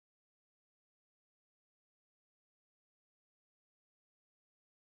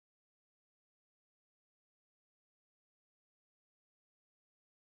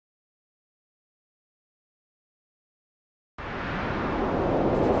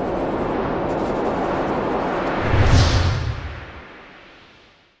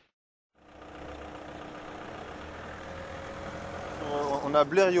on a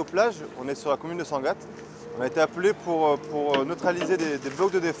Blériot plage, on est sur la commune de Sangatte. On a été appelé pour neutraliser des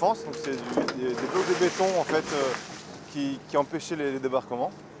blocs de défense, donc c'est des blocs de béton en fait, qui empêchaient les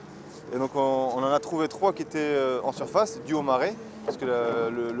débarquements. Et donc on en a trouvé 3 qui étaient en surface, dû au marais, parce que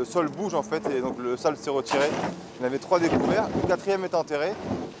le sol bouge en fait, et donc le sable s'est retiré. Il y en avait 3 découverts, le 4e est enterré.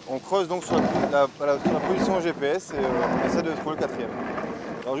 On creuse donc sur la position GPS et on essaie de trouver le 4e.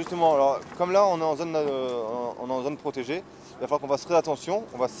 Alors justement, comme là on est en zone protégée, il va falloir qu'on fasse très attention,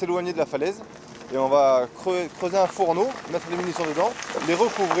 on va s'éloigner de la falaise et on va creuser un fourneau, mettre les munitions dedans, les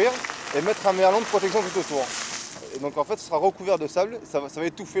recouvrir et mettre un merlon de protection tout autour. Et donc en fait ce sera recouvert de sable, ça va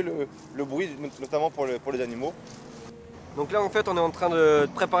étouffer le bruit, notamment pour les animaux. Donc là en fait on est en train de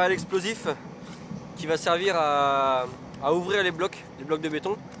préparer l'explosif qui va servir à ouvrir les blocs de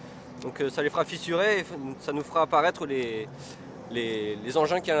béton. Donc ça les fera fissurer et ça nous fera apparaître les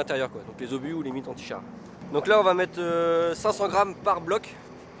engins qu'il y a à l'intérieur, donc les obus ou les mites anti-char. Donc là on va mettre 500 grammes par bloc,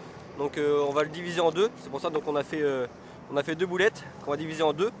 donc on va le diviser en 2, c'est pour ça donc on a fait 2 boulettes qu'on va diviser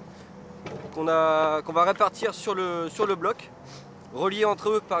en 2, qu'on va répartir sur le bloc, reliés entre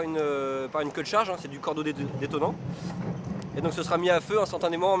eux par une queue de charge, hein, c'est du cordeau détonnant, et donc ce sera mis à feu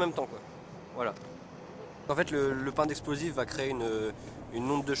instantanément en même temps, Voilà. En fait le pain d'explosif va créer une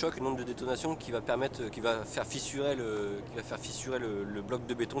onde de choc, une onde de détonation qui va faire fissurer le bloc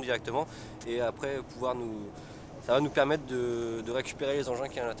de béton directement, et après ça va nous permettre de récupérer les engins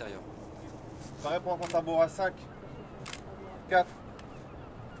qu'il y a à l'intérieur. Pareil pour un compte à bord à 5, 4,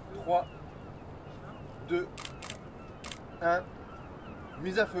 3, 2, 1,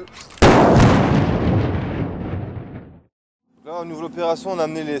 mise à feu. Là, au niveau de l'opération, on a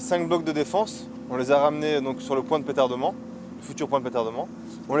amené les 5 blocs de défense. On les a ramenés donc, sur le point de pétardement, le futur point de pétardement.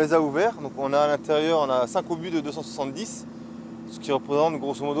 On les a ouverts, donc on a à l'intérieur 5 obus de 270, ce qui représente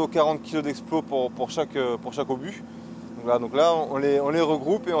grosso modo 40 kg d'explos pour chaque obus. Donc là on les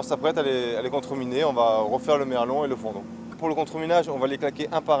regroupe et on s'apprête à les contreminer. On va refaire le merlon et le fourneau. Pour le contreminage, on va les claquer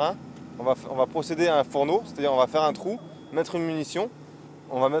un par un. On va procéder à un fourneau, c'est-à-dire on va faire un trou, mettre une munition,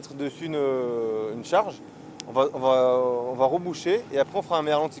 on va mettre dessus une charge. On va reboucher et après on fera un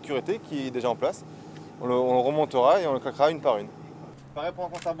merlon de sécurité qui est déjà en place. On le remontera et on le claquera une par une. Pareil pour un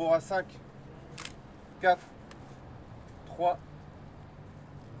compte à bord à 5, 4, 3,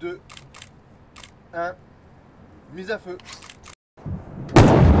 2, 1, mise à feu.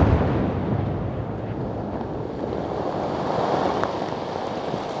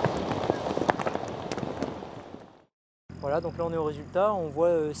 Voilà, donc là on est au résultat, on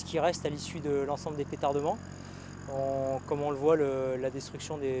voit ce qui reste à l'issue de l'ensemble des pétardements. Comme on le voit, la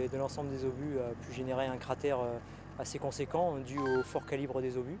destruction de l'ensemble des obus a pu générer un cratère assez conséquent dû au fort calibre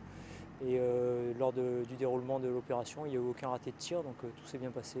des obus. Et lors du déroulement de l'opération, il n'y a eu aucun raté de tir, donc tout s'est bien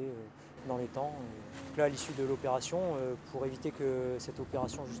passé dans les temps. Donc là, à l'issue de l'opération, pour éviter que cette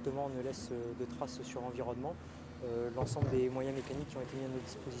opération justement ne laisse de traces sur l'environnement, l'ensemble des moyens mécaniques qui ont été mis à notre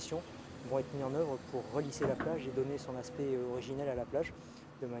disposition vont être mis en œuvre pour relisser la plage et donner son aspect originel à la plage,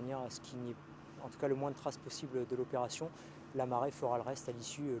 de manière à ce qu'il n'y ait en tout cas le moins de traces possible de l'opération. La marée fera le reste à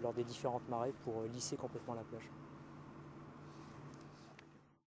l'issue lors des différentes marées pour lisser complètement la plage.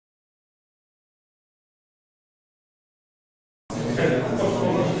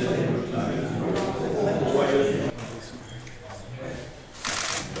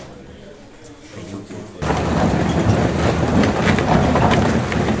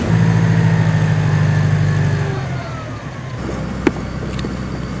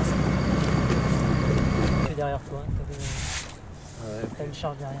 Derrière toi, t'as une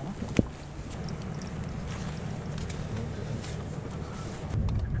charge derrière.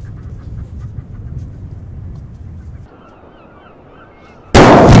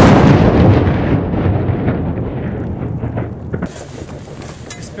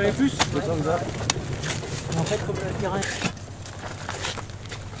 Espérez plus. Ouais. En fait, comme le terrain.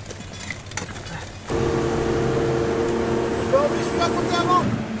 Bon, je suis à côté avant.